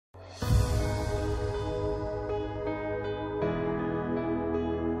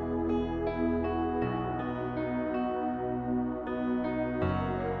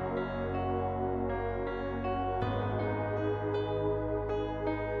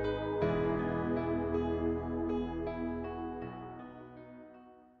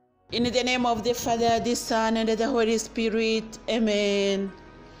In the name of the Father, the Son, and the Holy Spirit. Amen.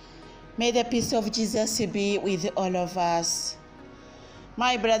 May the peace of Jesus be with all of us.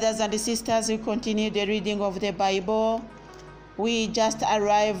 My brothers and sisters, we continue the reading of the Bible. We just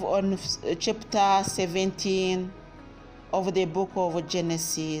arrived on chapter 17 of the book of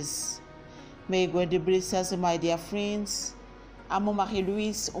Genesis. May God bless us, my dear friends. Amo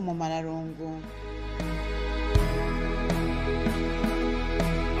Marie-Louise Umomalarongo.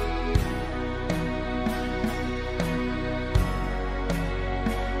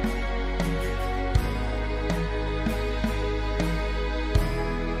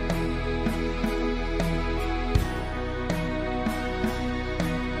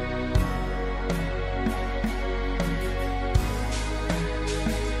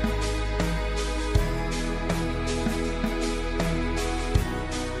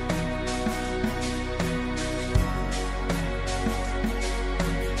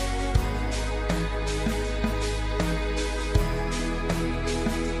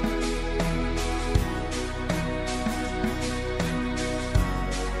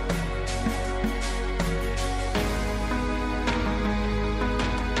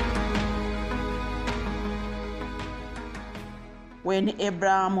 When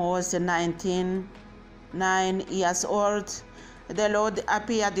Abram was 9 years old, the Lord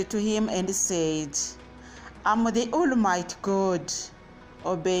appeared to him and said, "I'm the Almighty God.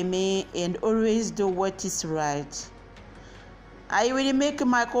 Obey me and always do what is right. I will make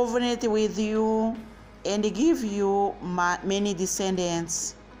my covenant with you and give you many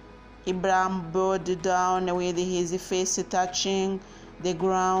descendants." Abram bowed down with his face touching the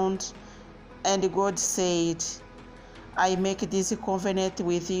ground, and God said, "I make this covenant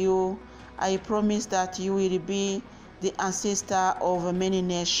with you. I promise that you will be the ancestor of many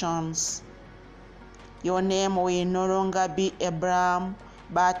nations. Your name will no longer be Abram,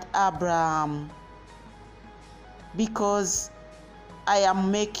 but Abram, because I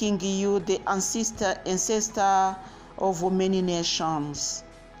am making you the ancestor of many nations.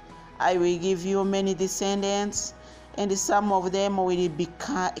 I will give you many descendants, and some of them will be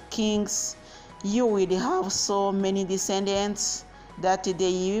kings. You will have so many descendants that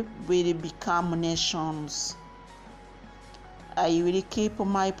they will become nations. I will keep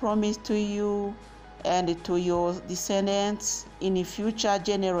my promise to you and to your descendants in future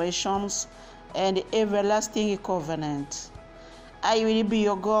generations, and everlasting covenant. I will be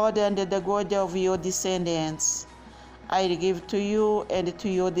your God and the God of your descendants. I will give to you and to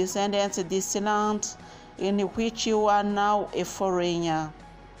your descendants this land in which you are now a foreigner.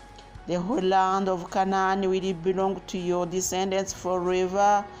 The whole land of Canaan will belong to your descendants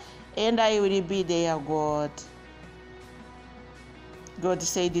forever, and I will be their God." God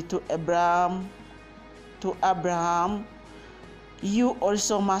said to Abraham, "You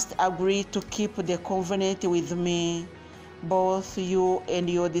also must agree to keep the covenant with me, both you and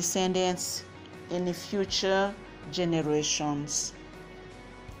your descendants in future generations.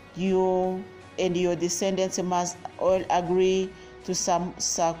 You and your descendants must all agree to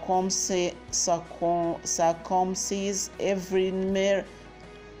circumcise every male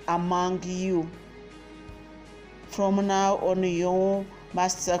among you. From now on, you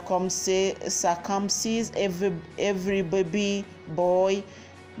must circumcise every baby boy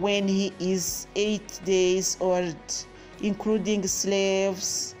when he is 8 days old, including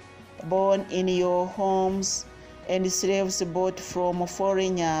slaves born in your homes and slaves bought from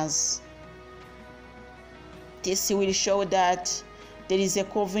foreigners. This will show that there is a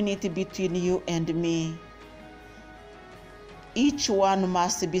covenant between you and me. Each one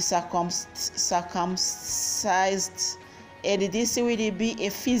must be circumcised, and this will be a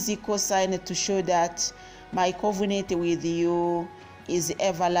physical sign to show that my covenant with you is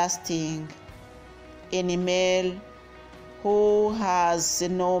everlasting. Any male who has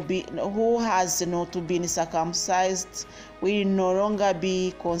not been circumcised will no longer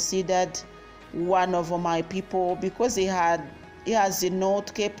be considered one of my people, because he has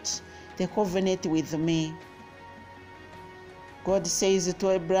not kept the covenant with me." God says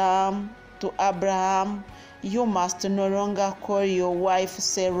to Abraham, "You must no longer call your wife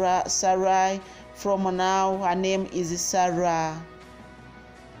Sarai. From now, her name is Sarah.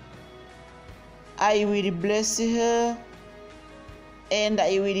 I will bless her, and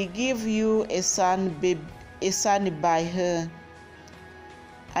I will give you a son by her.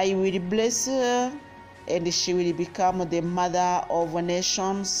 I will bless her, and she will become the mother of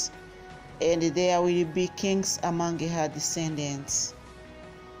nations, and there will be kings among her descendants."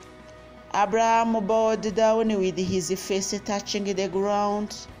 Abram bowed down with his face touching the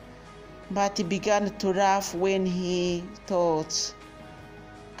ground, but he began to laugh when he thought,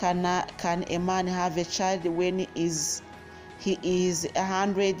 Can a man have a child when he is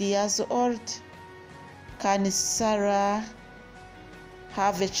 100 years old? Can Sarah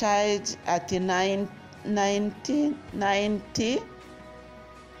have a child at 90?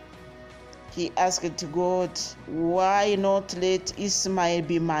 He asked God, why not let Ishmael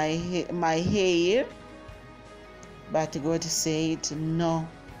be my heir? But God said, no.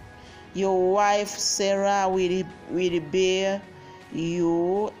 Your wife Sarah will bear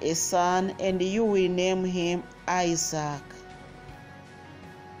you a son, and you will name him Isaac.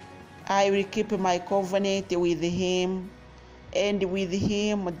 I will keep my covenant with him and with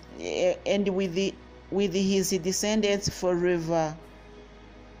his descendants forever.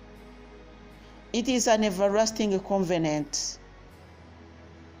 It is an everlasting covenant.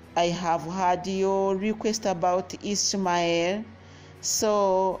 I have heard your request about Ishmael,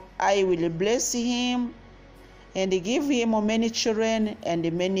 so I will bless him and give him many children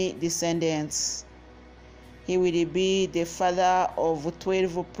and many descendants. He will be the father of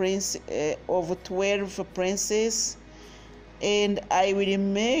 12 princes, and I will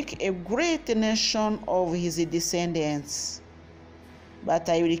make a great nation of his descendants. But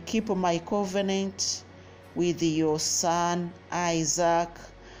I will keep my covenant with your son Isaac,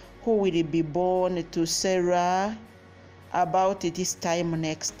 who will be born to Sarah about this time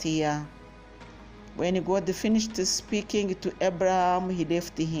next year. When God finished speaking to Abram, he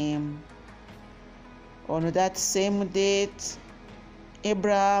left him. On that same date,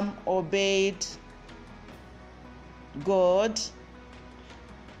 Abram obeyed God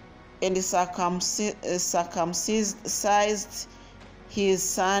and circumcised his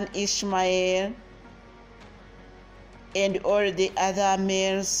son Ishmael and all the other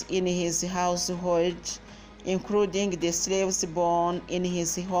males in his household, including the slaves born in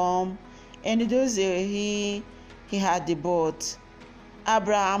his home and those he had bought.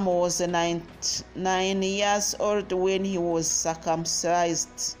 Abraham was 9 years old when he was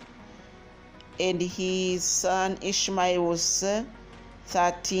circumcised, and his son Ishmael was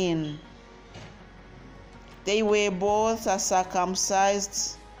 13. They were both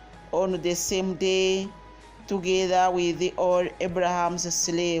circumcised on the same day, together with all Abraham's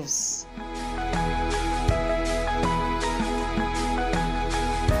slaves.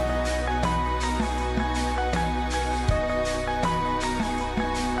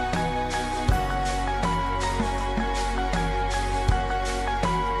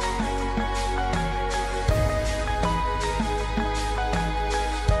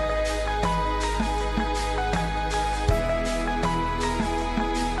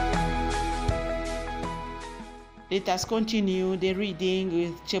 Let us continue the reading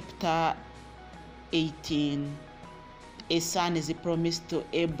with chapter 18. A son is promised to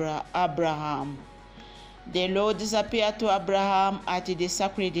Abraham. The Lord disappeared to Abraham at the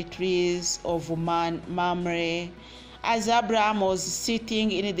sacred trees of Mamre. As Abraham was sitting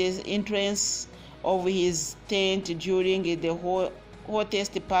in the entrance of his tent during the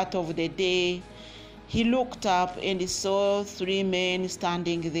hottest part of the day, he looked up and saw 3 men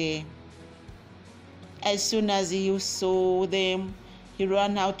standing there. As soon as he saw them, he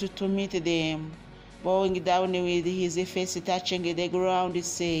ran out to meet them. Bowing down with his face touching the ground, he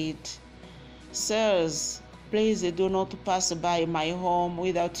said, "Sirs, please do not pass by my home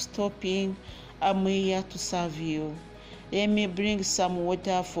without stopping. I'm here to serve you. Let me bring some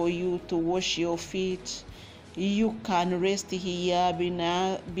water for you to wash your feet. You can rest here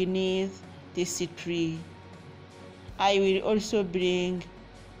beneath this tree. I will also bring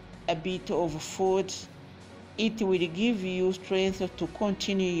a bit of food. It will give you strength to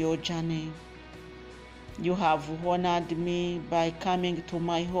continue your journey. You have honored me by coming to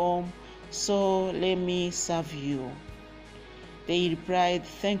my home, so let me serve you." They replied,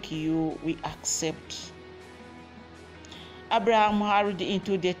 "Thank you, we accept." Abraham hurried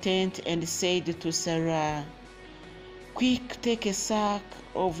into the tent and said to Sarah, "Quick, take a sack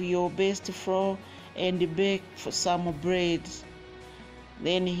of your best flour and bake some bread."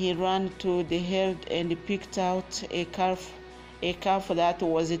 Then he ran to the herd and picked out a calf that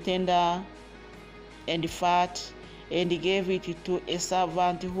was tender and fat, and gave it to a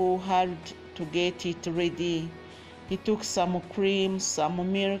servant who hurried to get it ready. He took some cream,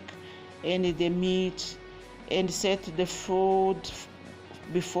 some milk, and the meat, and set the food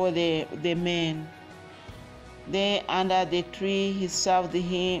before the men. Then under the tree he served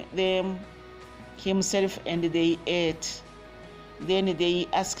them himself, and they ate. Then they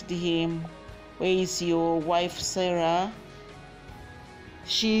asked him, "Where is your wife Sarah?"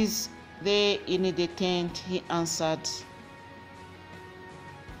 "She's there in the tent," he answered.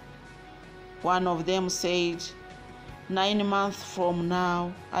 One of them said, 9 months from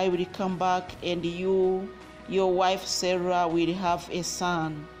now, I will come back, and you, your wife Sarah, will have a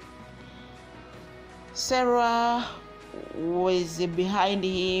son. Sarah was behind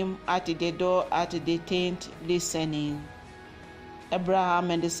him at the door at the tent listening.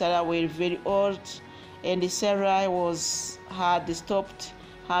 Abraham and Sarah were very old, and Sarah had stopped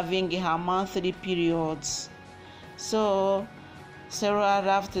having her monthly periods. So Sarah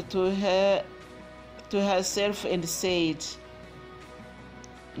laughed to herself and said,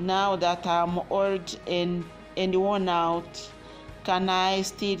 "Now that I'm old and worn out, can I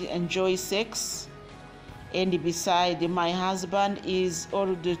still enjoy sex? And besides, my husband is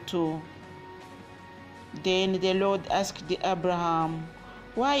old too." Then the Lord asked Abraham,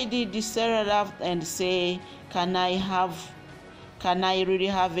 "Why did Sarah laugh and say, Can I really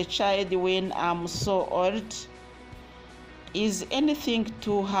have a child when I'm so old? Is anything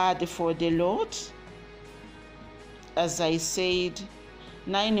too hard for the Lord?" As I said,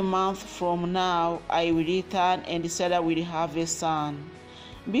 9 months from now I will return, and Sarah will have a son.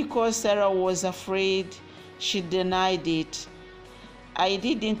 Because Sarah was afraid, she denied it. "I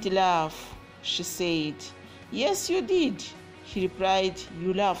didn't laugh," she said. "Yes, you did," he replied.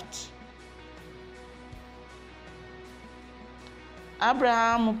 "You laughed."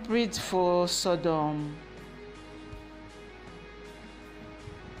 Abraham prayed for Sodom.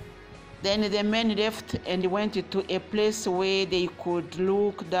 Then the men left and went to a place where they could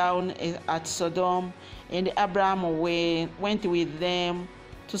look down at Sodom, and Abraham went with them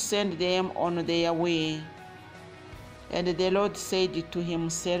to send them on their way. And the Lord said to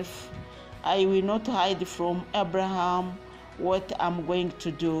himself, "I will not hide from Abraham what I'm going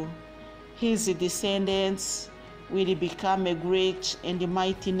to do. His descendants will become a great and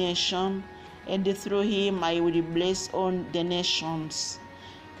mighty nation, and through him I will bless all the nations.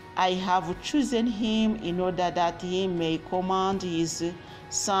 I have chosen him in order that he may command his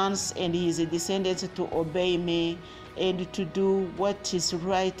sons and his descendants to obey me and to do what is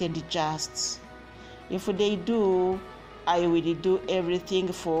right and just. If they do, I will do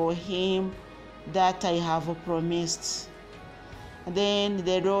everything for him that I have promised." Then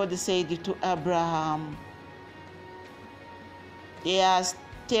the Lord said to Abraham, "There's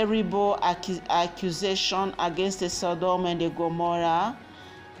terrible accusation against Sodom and Gomorrah,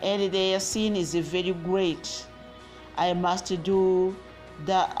 and their sin is very great. I must go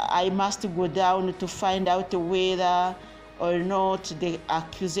down to find out whether or not the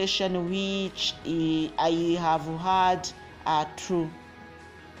accusation which I have heard are true."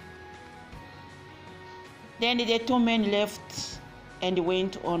 Then the two men left and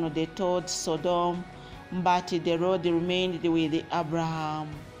went on toward Sodom, but the Lord remained with Abraham.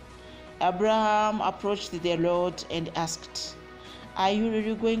 Abraham approached the Lord and asked, "Are you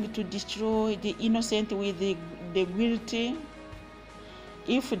really going to destroy the innocent with the guilty?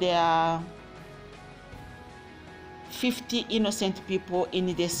 If there are 50 innocent people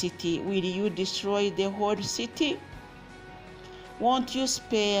in the city, will you destroy the whole city? Won't you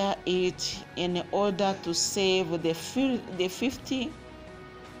spare it in order to save the 50?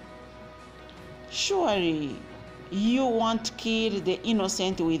 Surely you won't kill the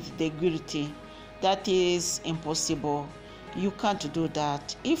innocent with the guilty. That is impossible. You can't do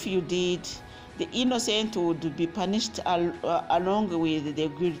that. If you did, the innocent would be punished along with the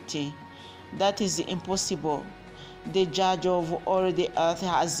guilty. That is impossible. The judge of all the earth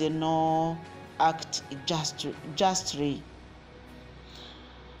has no act justly."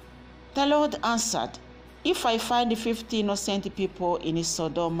 The Lord answered, "If I find 50 innocent people in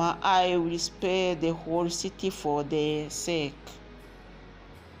Sodom, I will spare the whole city for their sake."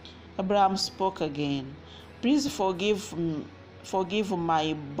 Abraham spoke again, "Please forgive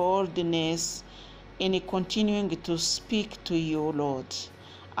my boldness in continuing to speak to you, Lord.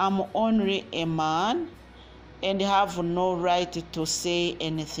 I'm only a man and have no right to say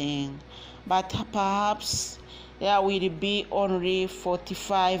anything, but perhaps there will be only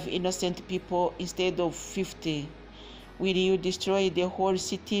 45 innocent people instead of 50. Will you destroy the whole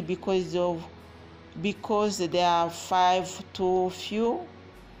city because there are 5 too few?"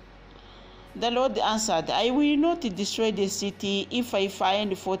 The Lord answered, "I will not destroy the city if I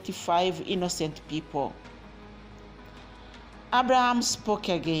find 45 innocent people." Abraham spoke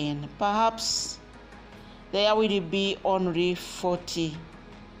again, "Perhaps there will be only 40.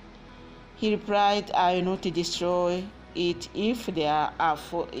 He replied, "I will not destroy it if there are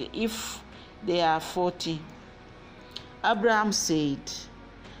 40. Abraham said,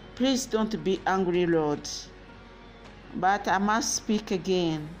 "Please don't be angry, Lord, but I must speak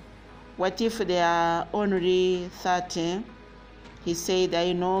again. What if there are only 30? He said, "I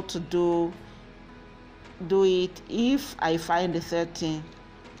will not do do it if I find 30.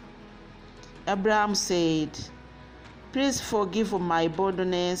 Abram said, please forgive my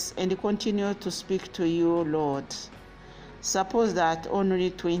boldness and continue to speak to you, Lord. Suppose that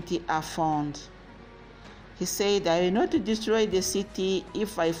only 20 are found. He said, I will not destroy the city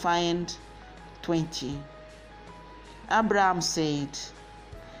if I find 20. Abram said,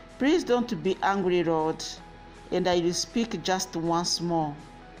 please don't be angry, Lord, and I will speak just once more.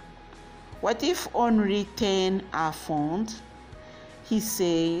 What if only 10 are found? He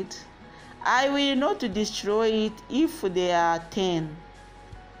said, I will not destroy it if there are 10.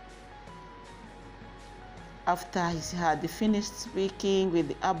 After he had finished speaking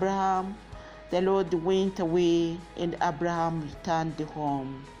with Abraham, the Lord went away and Abraham returned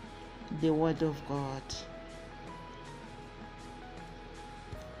home. The word of God.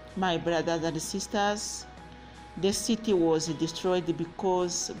 My brothers and sisters, the city was destroyed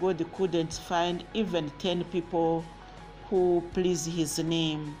because God couldn't find even 10 people who please his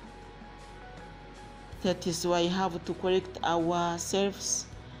name. That is why we have to correct ourselves,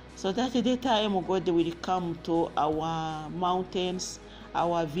 so that at the time God will come to our mountains,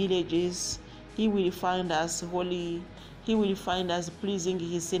 our villages. He will find us holy. He will find us pleasing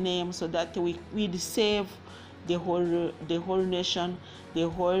his name, so that we will save the whole nation, the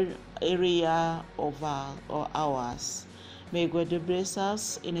whole area of ours. May God bless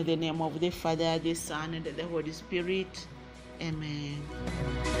us in the name of the Father, the Son, and the Holy Spirit. Amen.